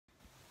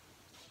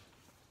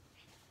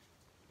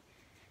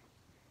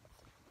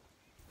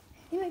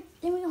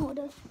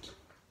order.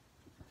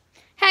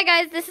 Hi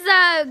guys, this is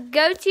a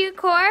go-to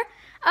core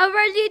of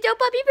our little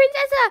puppy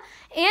Princessa.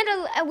 And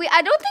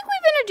I don't think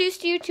we've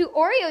introduced you to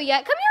Oreo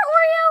yet. Come here,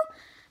 Oreo.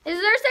 This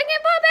is our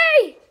second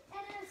puppy.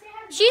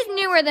 She's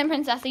newer than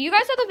Princessa. You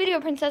guys saw the video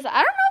of Princessa.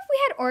 I don't know if we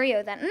had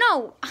Oreo then.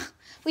 No,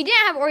 we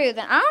didn't have Oreo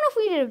then. I don't know if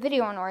we did a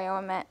video on Oreo,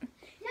 I meant. Yeah,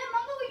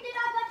 remember we did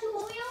I got you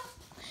Oreo?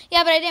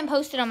 Yeah, but I didn't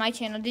post it on my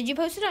channel. Did you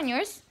post it on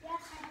yours?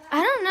 Yes,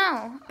 I don't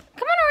know.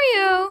 Come on,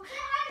 Oreo.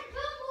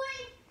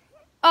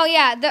 Oh,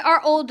 yeah,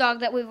 our old dog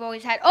that we've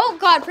always had. Oh,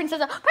 God,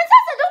 Princessa. Princessa,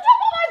 don't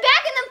jump on my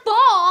back and then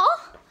fall.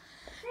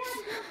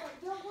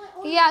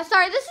 Yeah,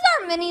 sorry. This is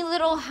our mini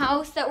little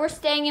house that we're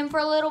staying in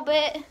for a little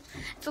bit.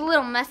 It's a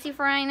little messy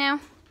for right now.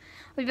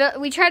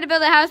 We tried to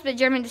build a house, but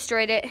German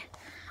destroyed it.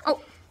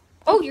 Oh,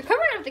 you're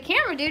covering up the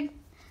camera, dude.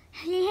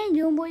 Hey, how you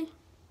doing, boy?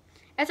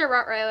 That's a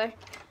Rottweiler.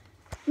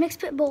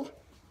 Mixed pit bull.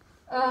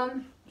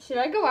 Should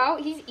I go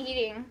out? He's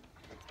eating.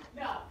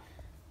 No.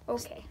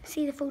 Okay.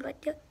 See the food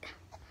like that.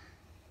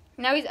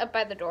 Now he's up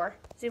by the door.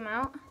 Zoom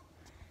out.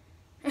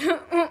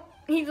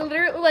 He's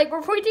literally like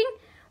we're pointing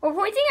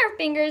our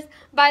fingers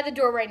by the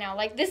door right now.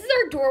 Like this is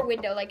our door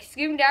window. Like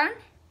scoot down.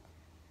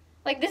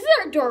 Like this is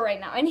our door right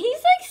now, and he's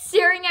like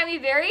staring at me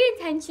very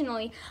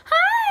intentionally.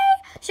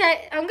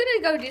 Hi. I'm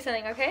gonna go do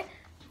something. Okay.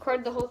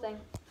 Record the whole thing.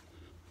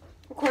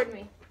 Record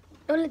me.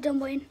 Don't let them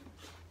win.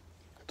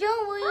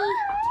 Don't win.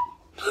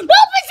 No,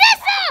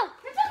 Princessa!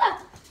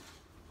 Princessa!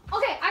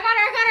 Okay, I got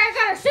her.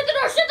 Shut the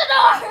door.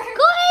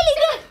 Go, Haley,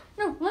 go.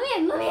 No, let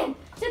me in.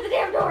 Shut the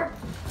damn door.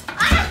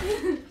 Ah!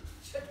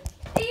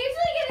 They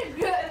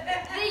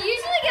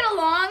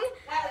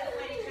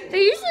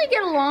usually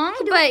get along,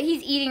 but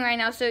he's eating right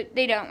now, so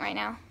they don't right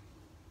now.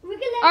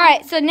 All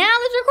right, so now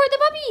let's record the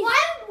puppies.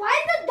 Why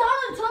is the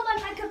Donald Trump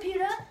on my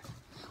computer?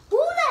 Who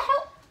the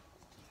hell?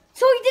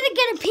 So he didn't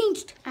get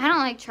impeached. I don't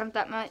like Trump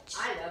that much.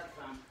 I love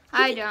Trump.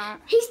 I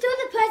don't. He's still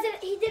the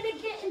president. He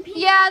didn't get impeached.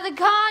 Yeah, the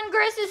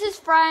Congress is his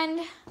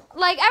friend.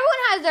 Like,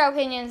 everyone has their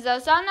opinions, though,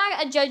 so I'm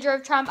not a judger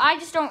of Trump. I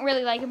just don't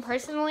really like him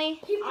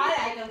personally. I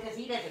like him because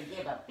he doesn't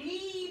give a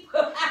beep.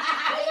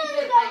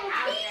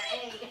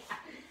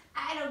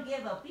 I don't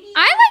give a beep.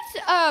 I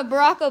liked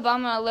Barack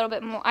Obama a little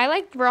bit more. I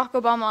liked Barack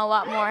Obama a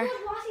lot more.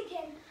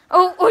 Washington.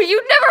 Oh,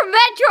 you've never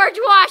met George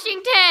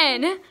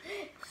Washington.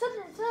 So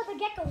the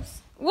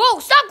geckos. Whoa,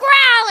 stop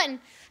growling.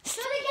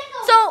 So the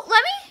geckos. So,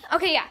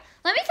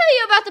 let me tell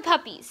you about the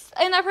puppies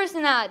and their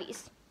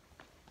personalities.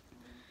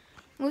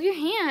 Move your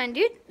hand,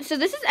 dude. So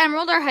this is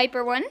Emerald, our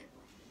hyper one.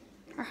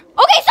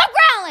 Okay, stop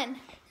growling.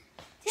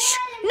 Shh.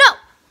 No.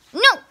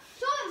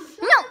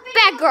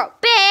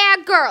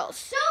 Bad girls.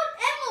 Show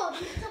Emerald.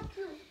 He's so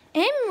cute.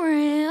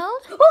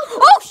 Emerald.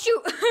 Oh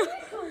shoot.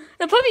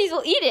 The puppies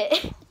will eat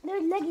it.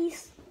 They're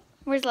leggies.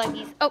 Where's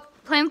Leggies? Oh,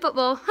 playing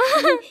football.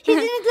 He's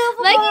in the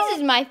football. Leggies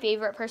is my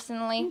favorite,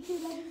 personally.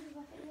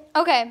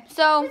 Okay,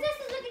 so This is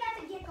looking at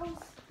the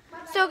geckos.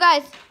 So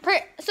guys, do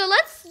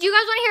you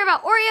guys want to hear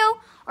about Oreo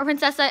or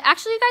Princessa?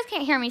 Actually, you guys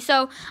can't hear me,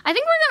 so I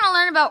think we're gonna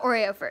learn about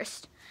Oreo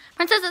first.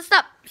 Princessa,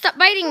 stop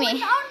biting me.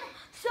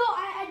 So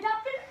I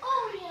adopted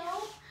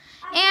Oreo.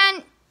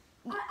 And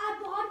I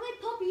bought my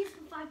puppies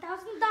for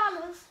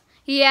 $5,000.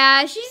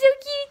 yeah, she's so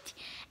cute.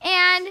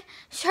 And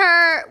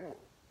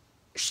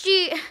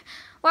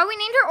why we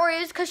named her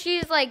Oreo is because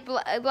she's like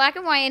black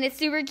and white, and it's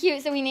super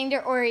cute, so we named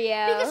her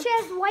Oreo. Because she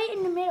has white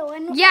in the middle.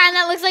 Yeah, and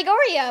that looks like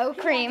Oreo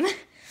cream.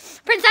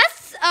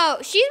 Princess,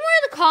 she's more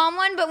of the calm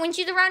one, but when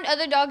she's around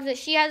other dogs that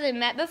she hasn't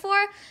met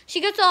before, she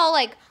gets all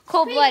like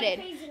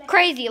cold-blooded,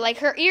 crazy. Like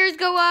her ears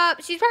go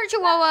up. She's part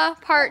Chihuahua,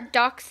 part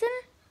Dachshund.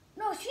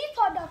 No, she's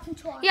part Dachshund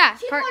Chihuahua. Yeah,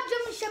 she's part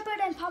German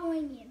Shepherd and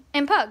Pomeranian.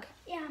 And Pug.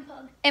 Yeah,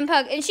 and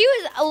Pug. And she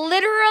was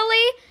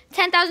literally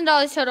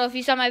 $10,000 total. If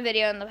you saw my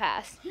video in the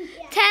past,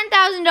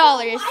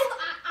 $10,000.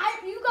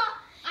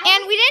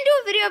 And we didn't do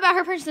a video about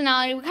her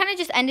personality. We kind of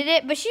just ended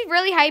it. But she's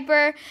really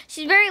hyper.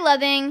 She's very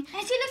loving. And she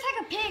looks like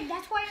a pig.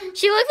 That's why.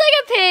 She looks like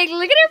a pig.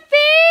 Look at her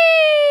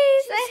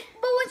face.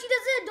 But when she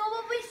does the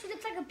adorable face, she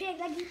looks like a pig.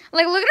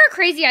 Like look at her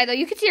crazy eye, though.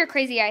 You can see her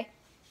crazy eye.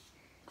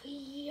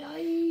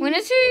 When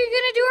is she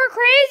gonna do her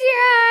crazy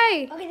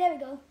eye? Okay, there we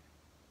go.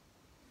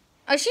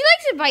 Oh, she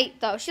likes to bite,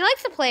 though. She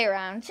likes to play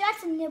around. She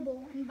likes to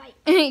nibble and bite.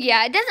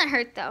 Yeah, it doesn't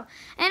hurt, though.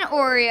 And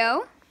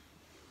Oreo.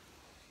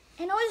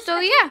 So,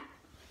 yeah.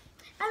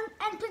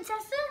 And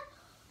Princessa,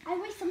 I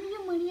waste some of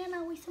your money and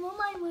I waste some of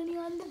my money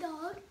on the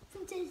dog.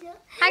 Princessa.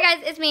 Hi,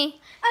 guys. It's me. And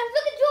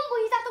look at Jumbo.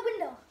 He's at the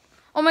window.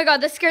 Oh, my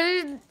God. That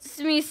scares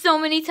me so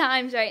many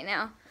times right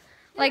now.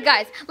 Like,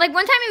 guys, like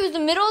one time it was the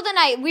middle of the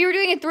night. We were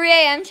doing a 3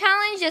 a.m.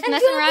 challenge, just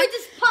messing around.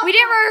 We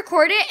didn't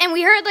record it, and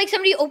we heard like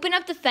somebody open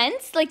up the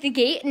fence, like the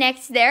gate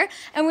next there,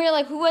 and we were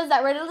like, "Who was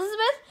that? Red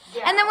Elizabeth?"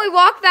 Yeah. And then we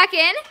walked back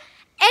in,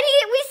 and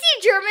we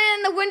see German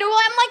in the window.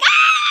 I'm like,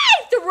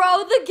 "Ah!"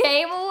 Throw the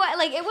game away.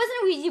 Like it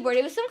wasn't a Ouija board.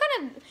 It was some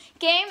kind of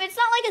game. It's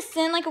not like a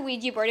sin like a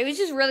Ouija board. It was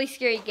just a really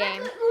scary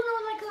game. Like Uno,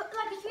 like a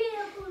 3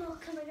 Uno,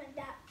 kind of like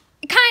that.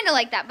 Kind of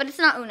like that, but it's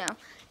not Uno.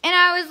 And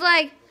I was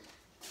like,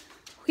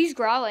 he's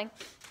growling.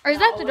 Or is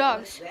that the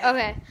dogs?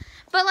 Okay.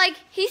 But like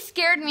he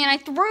scared me and I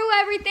threw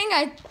everything.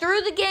 I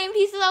threw the game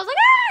pieces. I was like,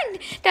 ah! And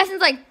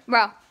Destin's like,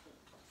 bro.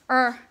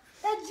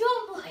 That's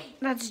German boy.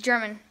 That's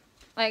German.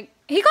 Like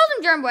he calls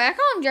him German boy. I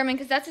call him German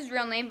because that's his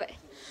real name. But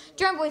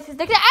German boy says,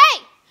 hey,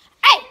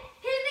 hey,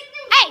 His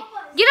nickname is hey,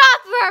 Bubba. get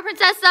off of her,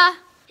 Princessa.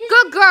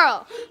 Good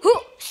girl. Who?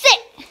 Sit.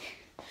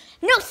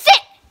 No,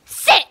 sit.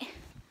 Sit.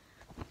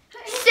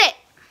 Sit.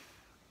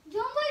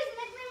 German boy's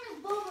nickname is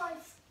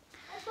Bubba's.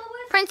 That's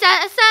Bubba's.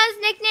 Princessa's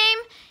nickname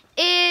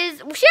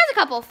is, she has a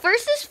couple.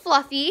 First is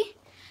Fluffy.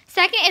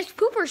 Second is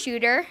Pooper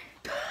Shooter.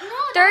 No,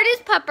 Third is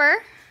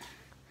Pupper.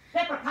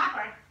 Pepper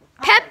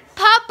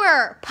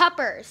popper.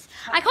 Puppers.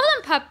 I call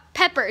them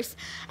Peppers.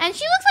 And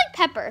she looks like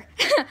Pepper.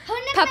 her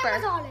nickname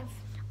is Olive.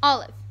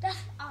 Olive. That's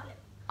Olive.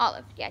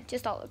 Olive. Yeah,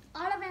 just Olive.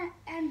 Olive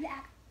and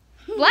Black.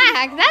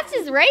 Black? That's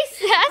his race?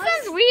 That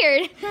sounds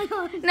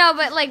weird. No,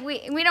 but like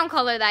we don't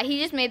call her that. He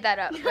just made that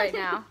up right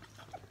now.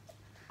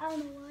 I don't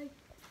know why.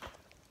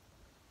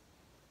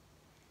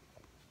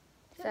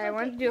 Sorry, I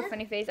wanted to do a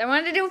funny face. I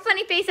wanted to do a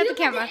funny face at the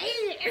camera.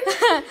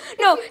 camera.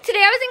 No,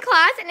 today I was in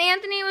class and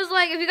Anthony was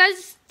like, if you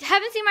guys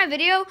haven't seen my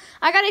video,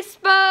 I got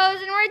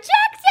exposed and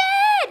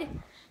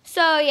rejected.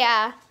 So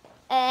yeah.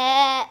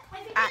 I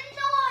didn't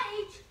know our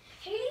age.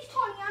 Haley's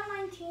 20, I'm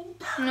 19.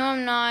 No,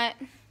 I'm not.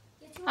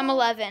 Yes, you I'm are.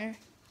 11.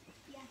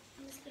 Yeah,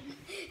 I'm just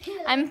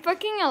kidding. I'm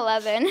freaking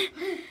 11.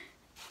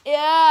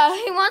 Yeah,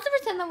 he wants to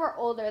pretend that we're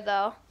older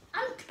though.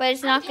 But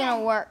it's not going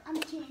to work.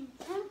 I'm 10.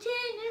 I'm 10.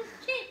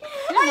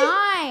 You're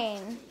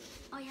 9.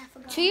 Oh, yeah, I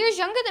forgot. 2 years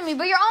younger than me,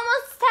 but you're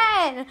almost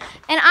 10.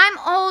 And I'm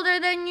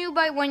older than you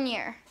by 1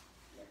 year.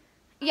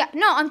 Yeah,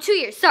 no, I'm 2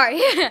 years, sorry.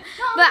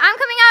 But I'm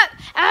coming up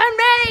in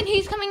May and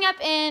he's coming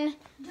up in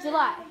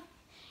July.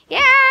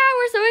 Yeah,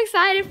 we're so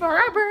excited for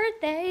our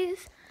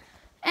birthdays.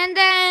 And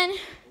then,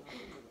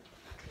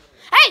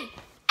 hey,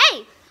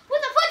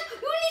 What the fuck?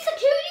 You need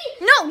security?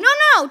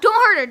 no, don't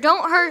hurt her,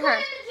 don't hurt her.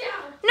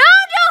 No,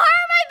 don't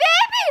hurt my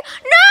baby!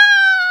 No!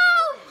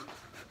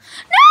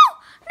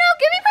 No,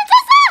 give me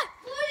Princessa!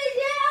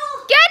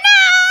 Get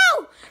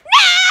no!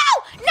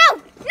 No!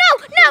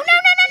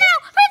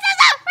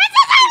 Princessa,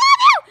 I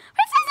love you!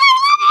 Princessa, I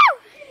love you!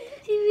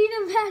 She's being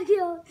a bad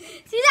girl.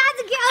 She's not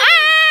the girl.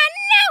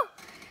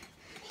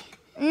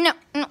 No,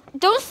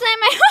 don't slam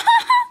my...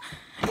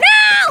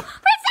 No!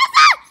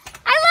 Princessa!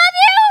 I love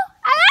you!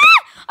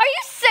 Are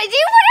you sick? Do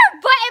you put her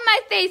butt in my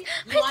face?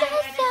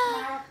 Princessa!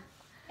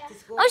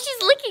 Oh,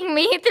 she's licking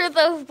me through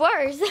those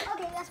bars.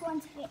 Okay, that's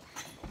 1 second.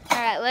 All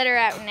right, let her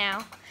out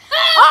now.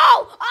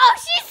 Oh,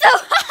 she's so...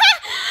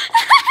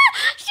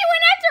 She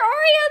went after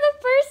Oreo the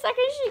first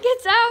second she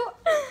gets out.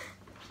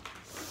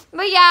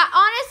 But yeah,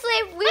 honestly,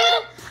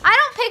 I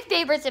don't pick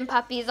favorites in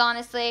puppies,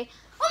 honestly.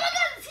 Oh my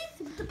god, see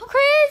the pug.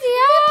 Crazy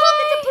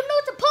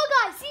It's a pug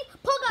guy. See,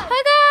 pug guy.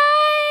 Hi,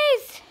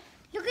 guys.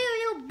 Look at her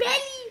little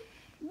belly.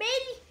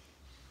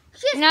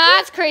 No,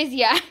 that's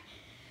crazy eye.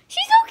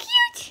 She's so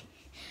cute.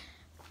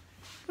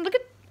 Look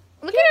at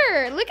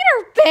her. Look at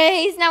her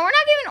face. Now, we're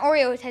not giving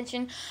Oreo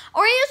attention.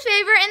 Oreo's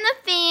favorite in the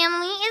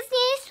family is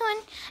this one.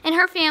 And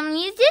her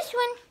family is this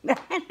one.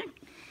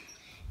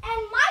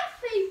 And my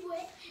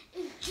favorite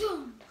is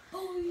Jumbo.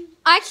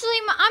 Actually,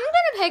 I'm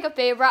going to pick a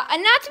favorite.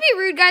 And not to be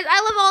rude, guys,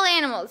 I love all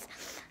animals.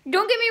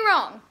 Don't get me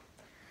wrong.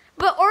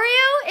 But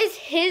Oreo is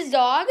his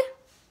dog.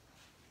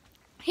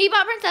 He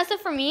bought Princessa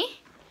for me.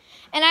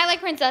 And I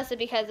like Princessa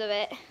because of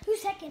it.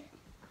 Who's second?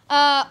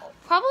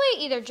 Probably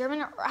either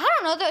German or... I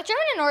don't know. The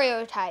German and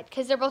Oreo are tied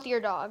because they're both your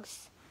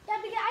dogs. Yeah,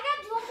 because I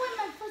got Jumbo in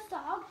my first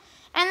dog.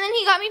 And then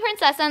he got me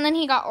Princessa and then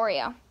he got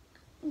Oreo.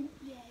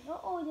 Yeah, you're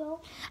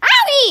Oreo.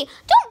 Owie!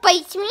 Don't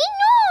bite me.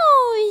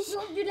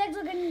 No! Your legs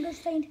are getting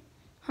stained.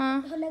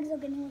 Huh? Her legs are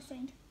getting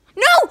stained.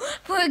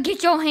 No!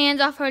 Get your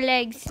hands off her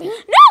legs. No!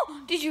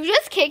 Did you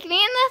just kick me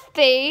in the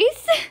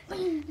face?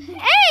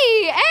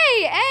 Hey!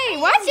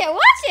 Watch it.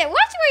 Watch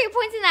where you're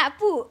pointing that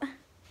foot.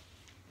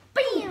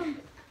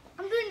 Bam!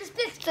 I'm doing the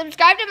splits.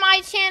 Subscribe to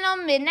my channel,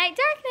 Midnight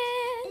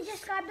Darkness. And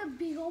subscribe to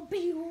Beagle.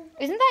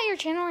 Isn't that your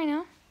channel right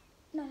now?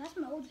 No, that's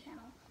my old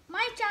channel.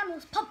 My channel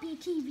is Puppy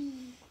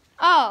TV.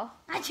 Oh.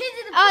 I changed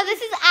it to Oh,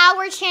 this is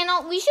our channel.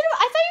 I thought you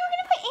were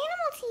going to put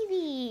Animal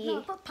TV. No,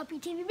 I put Puppy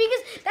TV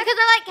because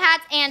I like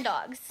cats and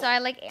dogs, so I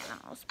like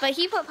animals. But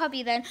he put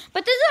puppy then.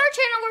 But this is our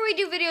channel where we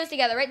do videos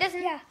together, right,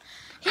 Destin? yeah.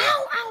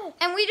 Ow!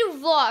 And we do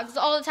vlogs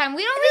all the time.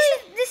 We don't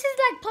This is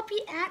like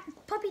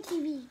Puppy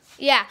TV.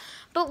 Yeah,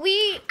 but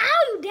we...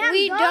 Ow, you damn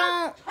we dog.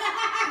 don't...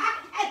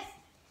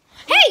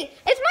 Hey,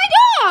 it's my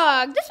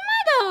dog. This is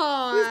my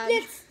dog. Do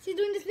splits. She's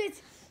doing the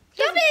splits.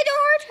 Stop it,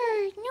 don't hurt her.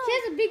 No. She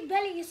has a big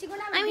belly. Is she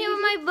gonna have a I'm here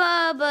baby? with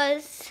my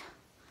Bubbas.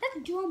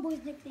 That's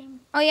Jumbo's nickname.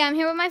 Oh yeah, I'm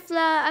here with my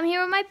Fluff. I'm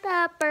here with my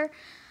Pepper.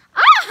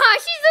 Ah,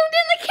 she zoomed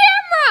in the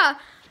camera.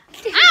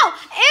 Ow,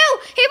 ew,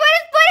 he put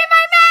his foot in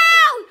my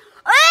mouth.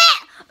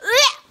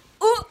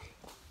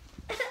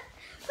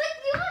 But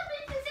you must be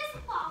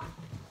successful.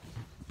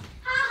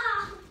 Ha ha.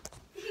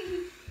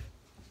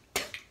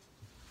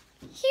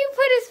 He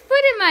put his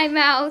foot in my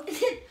mouth.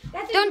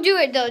 Don't do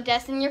it though,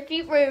 Destin. Your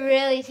feet will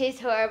really taste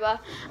horrible.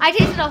 I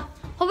tasted a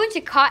whole bunch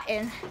of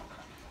cotton.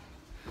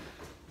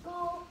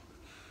 Go.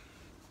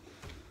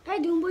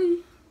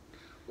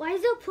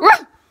 eyes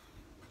open.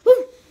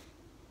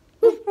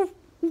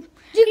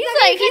 He's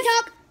like,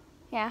 talk.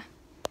 Yeah.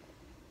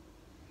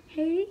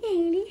 Haley,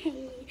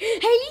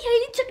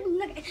 chicken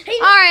nugget. Haley.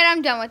 All right,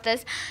 I'm done with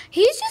this.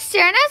 He's just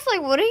staring at us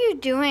like, what are you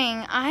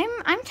doing?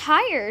 I'm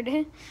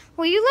tired.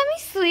 Will you let me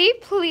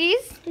sleep,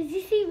 please? Does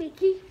he see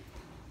Ricky?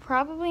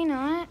 Probably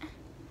not.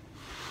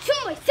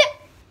 Somebody sit.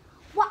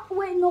 What?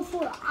 Wait, no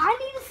photo. I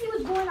need to see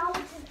what's going on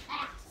with his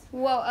ass.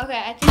 Whoa,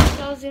 okay, I think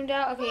it's all zoomed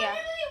out. Okay, yeah. Why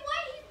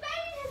he's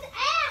banging his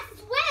ass?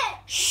 It's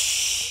wet.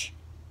 Shh.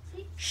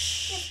 See?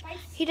 Shh.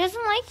 He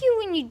doesn't like you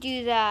when you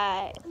do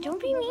that. Don't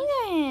be mean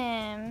to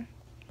him.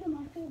 Come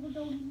on, favorite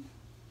doggy.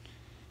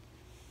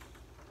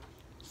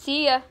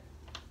 See ya.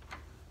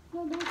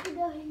 No, don't sit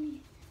down,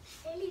 Haley.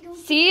 Haley, don't.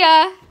 See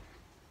ya.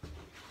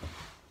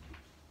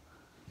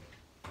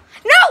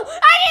 No!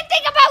 I didn't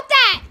think about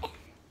that!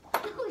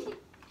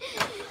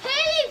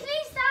 Haley,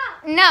 please stop.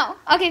 No.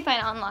 Okay, fine.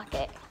 I'll unlock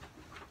it.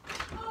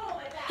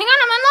 Hang on,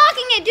 I'm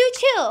unlocking it. Do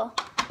chill.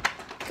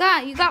 God,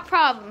 you got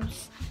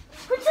problems.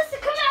 Princess,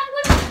 come out.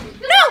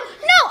 No.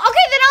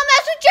 Okay, then I'll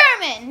mess with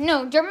German.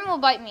 No, German will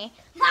bite me.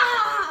 You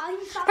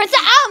stop. Princess,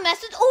 I'll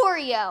mess with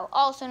Oreo,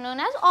 also known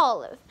as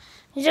Olive.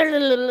 I'll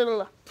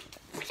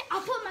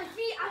put my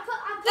feet.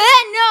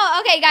 No.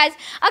 Okay, guys.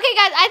 I think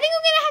I'm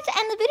gonna have to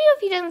end the video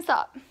if he doesn't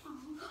stop.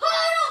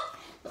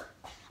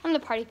 I'm the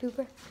party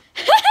pooper.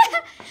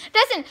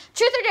 Destin,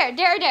 truth or dare?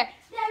 Dare or dare?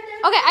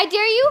 Okay, I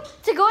dare you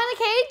to go in the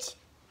cage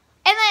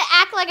and then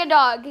act like a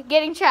dog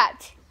getting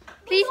trapped.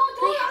 Please.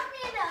 Don't lock me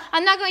in there.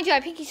 I'm not going to.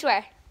 I pinky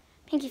swear.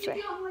 Pinky swear.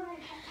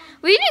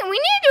 We need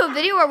to do a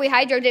video where we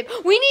hide our dip.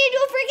 We need to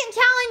do a freaking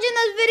challenge in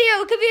this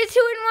video. It could be a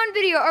 2-in-1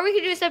 video, or we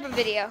could do a separate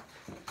video.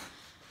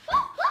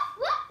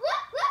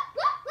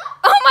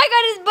 Oh my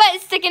God, his butt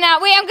is sticking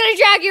out. Wait, I'm gonna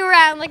drag you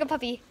around like a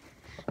puppy.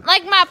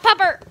 Like my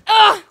pupper.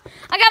 Ugh!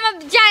 I got my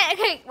giant.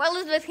 Okay, well,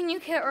 Elizabeth, can you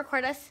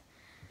record us?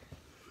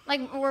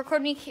 Like,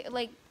 record me,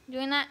 like,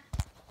 doing that?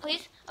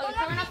 Please? Okay,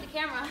 turn off the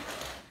camera.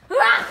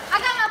 I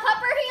got my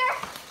pupper here.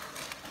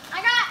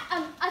 I got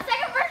a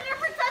second version of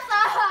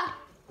Princessa.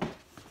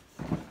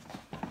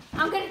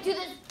 I'm gonna do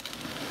this.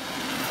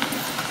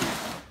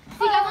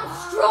 See, I'm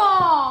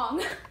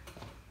strong.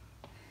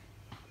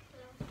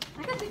 I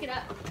can pick it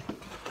up.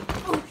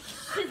 Oh,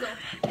 shizzle.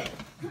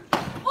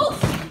 Oh!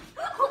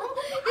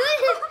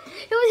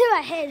 It was in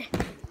my head.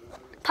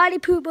 Potty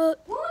pooper.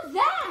 What was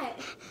that?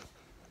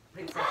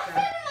 Princess. That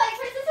sounded like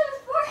Princessa's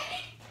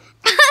forehead.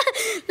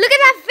 Look at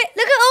that fit.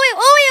 Look at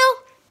Oreo.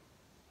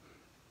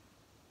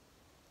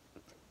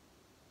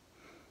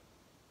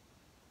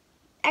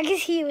 I can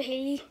see you,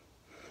 Haley.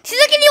 She's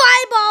looking at your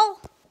eyeball.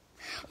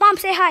 Mom,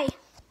 say hi.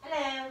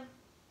 Hello.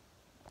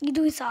 You're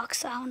doing socks,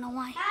 so I don't know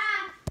why.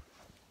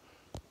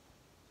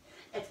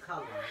 It's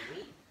called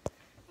Ruby.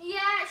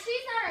 Yeah,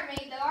 she's not our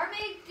maid though. Our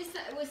maid just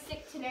was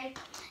sick today.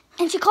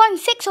 And she called in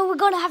sick, so we're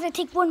gonna have to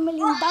take $1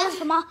 million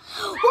from her.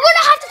 We're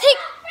gonna have to take.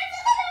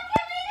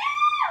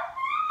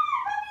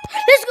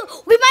 Let's go.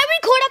 We might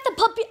record at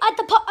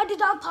the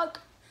dog park.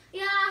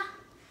 Yeah.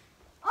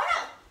 Oh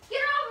no! Get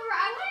her over.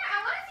 I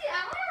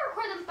wanna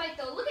record them fight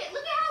though. Look at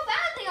how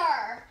bad they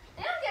are.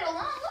 They don't get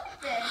along. Look at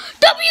this.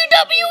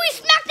 WWE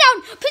SmackDown.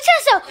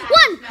 Princessa. 1,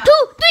 2,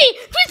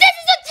 3. Princess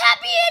is the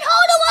champion.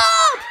 Hold her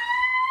up.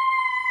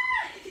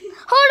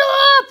 Hold her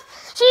up.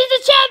 She's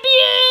the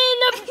champion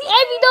of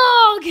every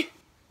dog.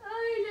 I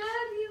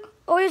love you.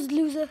 Oh, here's the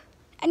loser.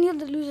 And you're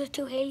the loser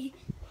too, Haley.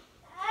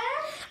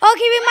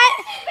 Okay, we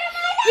gotta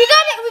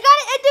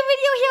end the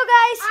video here,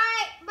 guys.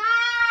 Alright, bye.